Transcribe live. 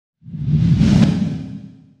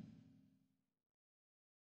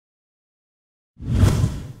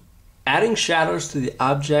Adding shadows to the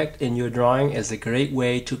object in your drawing is a great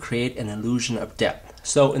way to create an illusion of depth.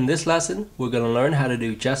 So in this lesson, we're going to learn how to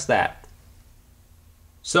do just that.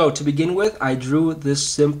 So to begin with, I drew this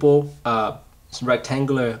simple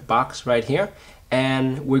rectangular box right here,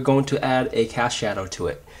 and we're going to add a cast shadow to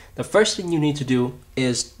it. The first thing you need to do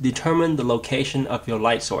is determine the location of your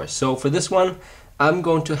light source. So for this one, I'm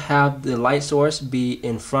going to have the light source be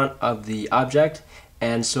in front of the object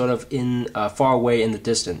and sort of in far away in the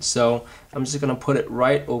distance. So I'm just going to put it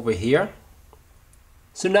right over here.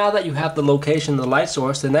 So now that you have the location of the light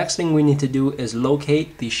source, the next thing we need to do is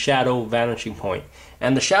locate the shadow vanishing point.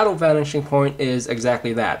 And the shadow vanishing point is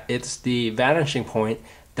exactly that. It's the vanishing point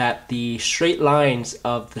that the straight lines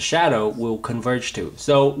of the shadow will converge to.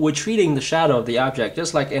 So we're treating the shadow of the object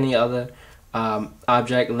just like any other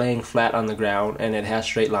object laying flat on the ground, and it has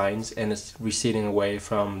straight lines and it's receding away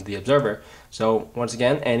from the observer. So once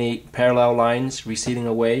again, any parallel lines receding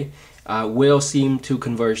away will seem to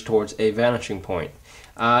converge towards a vanishing point.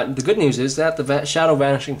 The good news is that the shadow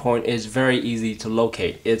vanishing point is very easy to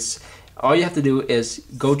locate. It's all you have to do is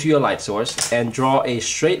go to your light source and draw a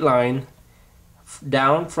straight line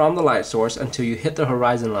down from the light source until you hit the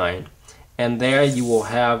horizon line, and there you will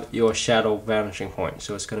have your shadow vanishing point.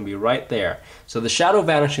 So it's going to be right there. So the shadow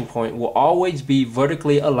vanishing point will always be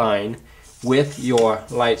vertically aligned with your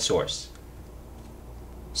light source.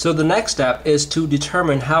 So the next step is to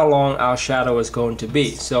determine how long our shadow is going to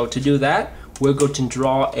be. So to do that, we're going to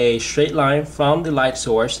draw a straight line from the light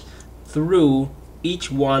source through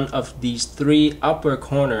each one of these three upper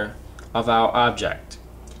corners of our object.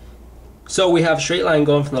 So we have a straight line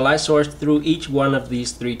going from the light source through each one of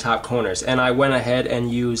these three top corners, and I went ahead and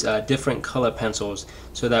used different color pencils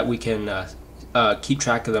so that we can keep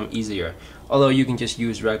track of them easier, although you can just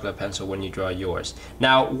use regular pencil when you draw yours.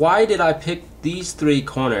 Now, why did I pick these three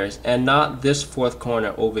corners and not this fourth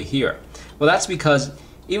corner over here? Well, that's because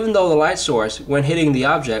even though the light source, when hitting the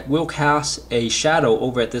object, will cast a shadow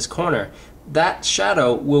over at this corner, that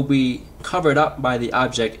shadow will be covered up by the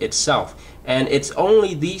object itself. And it's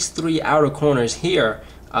only these three outer corners here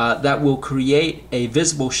that will create a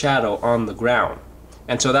visible shadow on the ground.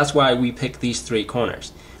 And so that's why we pick these three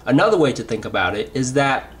corners. Another way to think about it is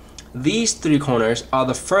that these three corners are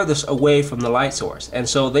the furthest away from the light source, and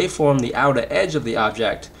so they form the outer edge of the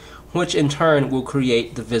object, which in turn will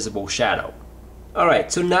create the visible shadow.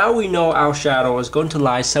 Alright, so now we know our shadow is going to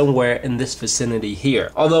lie somewhere in this vicinity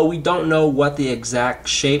here, although we don't know what the exact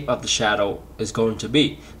shape of the shadow is going to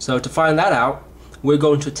be. So to find that out, we're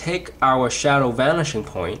going to take our shadow vanishing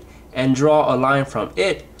point and draw a line from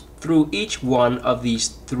it through each one of these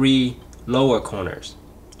three lower corners.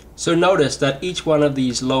 So notice that each one of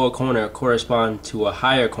these lower corners correspond to a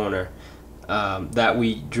higher corner that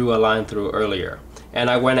we drew a line through earlier. And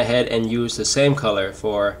I went ahead and used the same color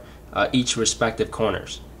for each respective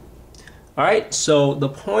corners. Alright, so the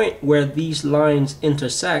point where these lines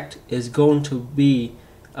intersect is going to be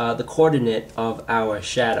the coordinate of our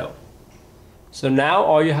shadow. So now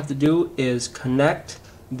all you have to do is connect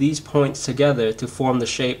these points together to form the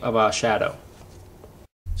shape of our shadow.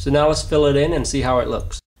 So now let's fill it in and see how it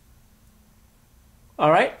looks.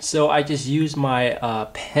 Alright, so I just used my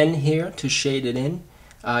pen here to shade it in.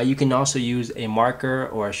 You can also use a marker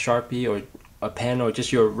or a Sharpie or a pen or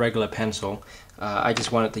just your regular pencil. I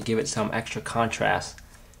just wanted to give it some extra contrast.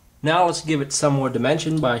 Now let's give it some more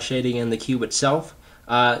dimension by shading in the cube itself.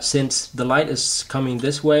 Since the light is coming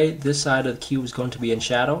this way, this side of the cube is going to be in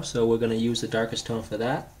shadow, so we're going to use the darkest tone for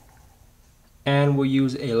that. And we'll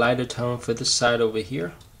use a lighter tone for this side over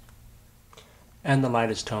here, and the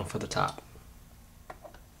lightest tone for the top.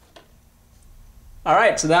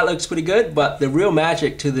 Alright, so that looks pretty good, but the real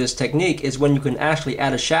magic to this technique is when you can actually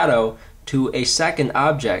add a shadow to a second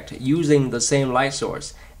object using the same light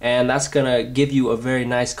source, and that's gonna give you a very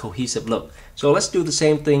nice cohesive look. So let's do the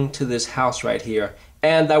same thing to this house right here,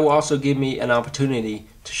 and that will also give me an opportunity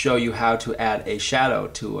to show you how to add a shadow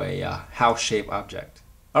to a house shape object.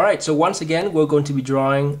 Alright, so once again we're going to be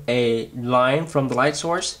drawing a line from the light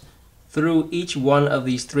source through each one of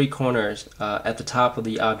these three corners at the top of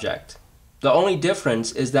the object. The only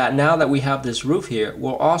difference is that now that we have this roof here,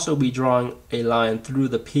 we'll also be drawing a line through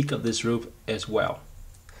the peak of this roof as well.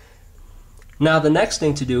 Now the next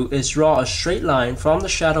thing to do is draw a straight line from the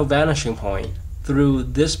shadow vanishing point through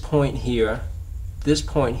this point here,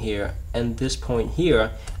 and this point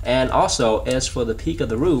here, and also as for the peak of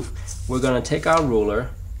the roof, we're going to take our ruler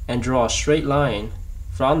and draw a straight line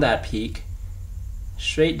from that peak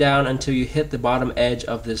straight down until you hit the bottom edge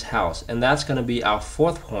of this house, and that's going to be our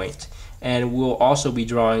fourth point. And we'll also be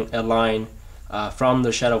drawing a line from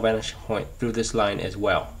the shadow vanishing point through this line as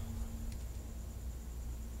well.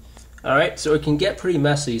 Alright, so it can get pretty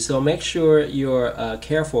messy, so make sure you're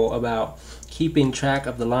careful about keeping track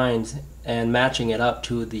of the lines and matching it up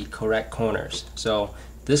to the correct corners. So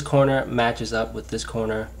this corner matches up with this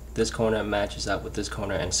corner matches up with this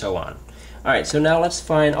corner, and so on. Alright, so now let's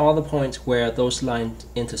find all the points where those lines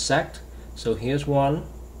intersect. So here's one,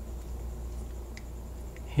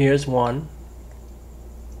 here's one,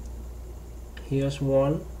 here's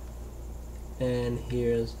one, and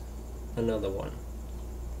here's another one.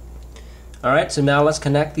 Alright, so now let's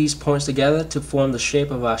connect these points together to form the shape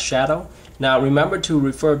of our shadow. Now remember to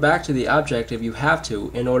refer back to the object if you have to,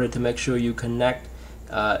 in order to make sure you connect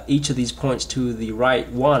each of these points to the right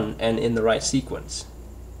one and in the right sequence.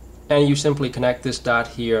 And you simply connect this dot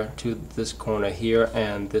here to this corner here,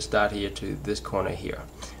 and this dot here to this corner here.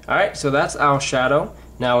 Alright, so that's our shadow.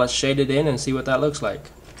 Now let's shade it in and see what that looks like.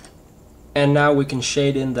 And now we can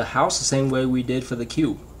shade in the house the same way we did for the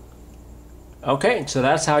cube. Okay, so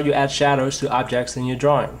that's how you add shadows to objects in your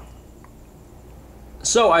drawing.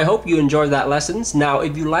 So I hope you enjoyed that lessons. Now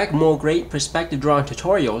if you like more great perspective drawing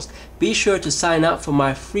tutorials, be sure to sign up for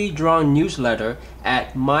my free drawing newsletter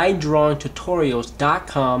at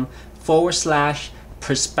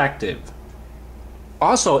mydrawingtutorials.com/perspective.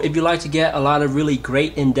 Also, if you'd like to get a lot of really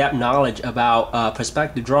great in-depth knowledge about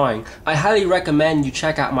perspective drawing, I highly recommend you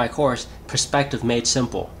check out my course, Perspective Made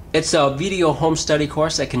Simple. It's a video home study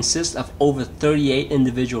course that consists of over 38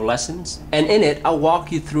 individual lessons, and in it I'll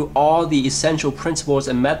walk you through all the essential principles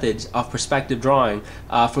and methods of perspective drawing,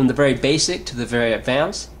 from the very basic to the very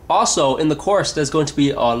advanced. Also in the course there's going to be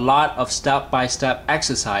a lot of step-by-step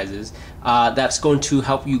exercises that's going to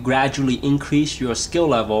help you gradually increase your skill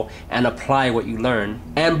level and apply what you learn.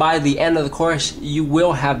 And by the end of the course you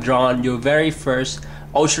will have drawn your very first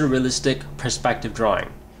ultra-realistic perspective drawing.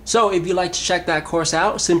 So if you'd like to check that course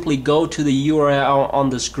out, simply go to the URL on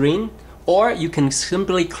the screen, or you can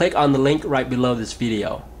simply click on the link right below this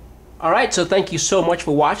video. Alright, so thank you so much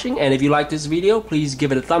for watching, and if you like this video, please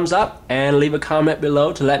give it a thumbs up and leave a comment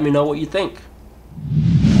below to let me know what you think.